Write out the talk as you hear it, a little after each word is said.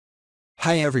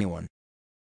Hi everyone.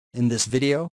 In this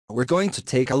video, we're going to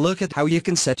take a look at how you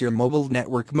can set your mobile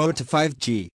network mode to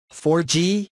 5G,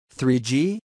 4G,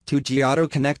 3G, 2G Auto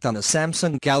Connect on a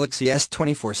Samsung Galaxy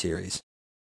S24 series.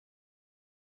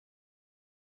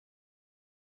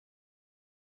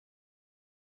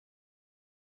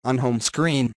 On home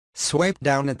screen, swipe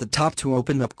down at the top to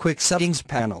open up Quick Settings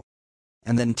panel,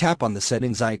 and then tap on the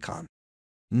settings icon.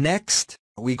 Next,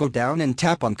 we go down and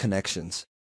tap on Connections.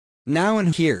 Now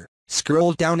in here,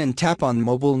 scroll down and tap on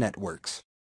Mobile Networks,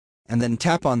 and then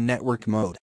tap on Network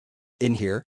Mode. In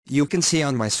here, you can see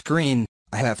on my screen,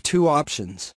 I have two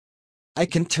options. I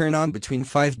can turn on between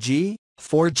 5G,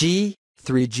 4G,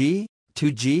 3G,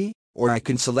 2G, or I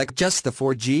can select just the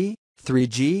 4G,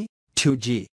 3G,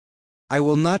 2G. I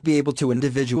will not be able to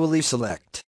individually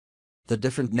select the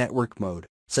different network mode,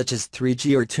 such as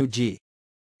 3G or 2G.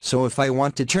 So if I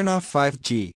want to turn off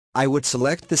 5G, I would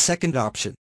select the second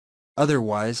option.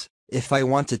 Otherwise, if I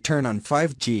want to turn on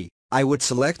 5G, I would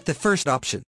select the first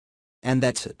option. And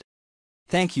that's it.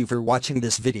 Thank you for watching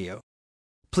this video.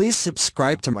 Please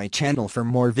subscribe to my channel for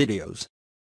more videos.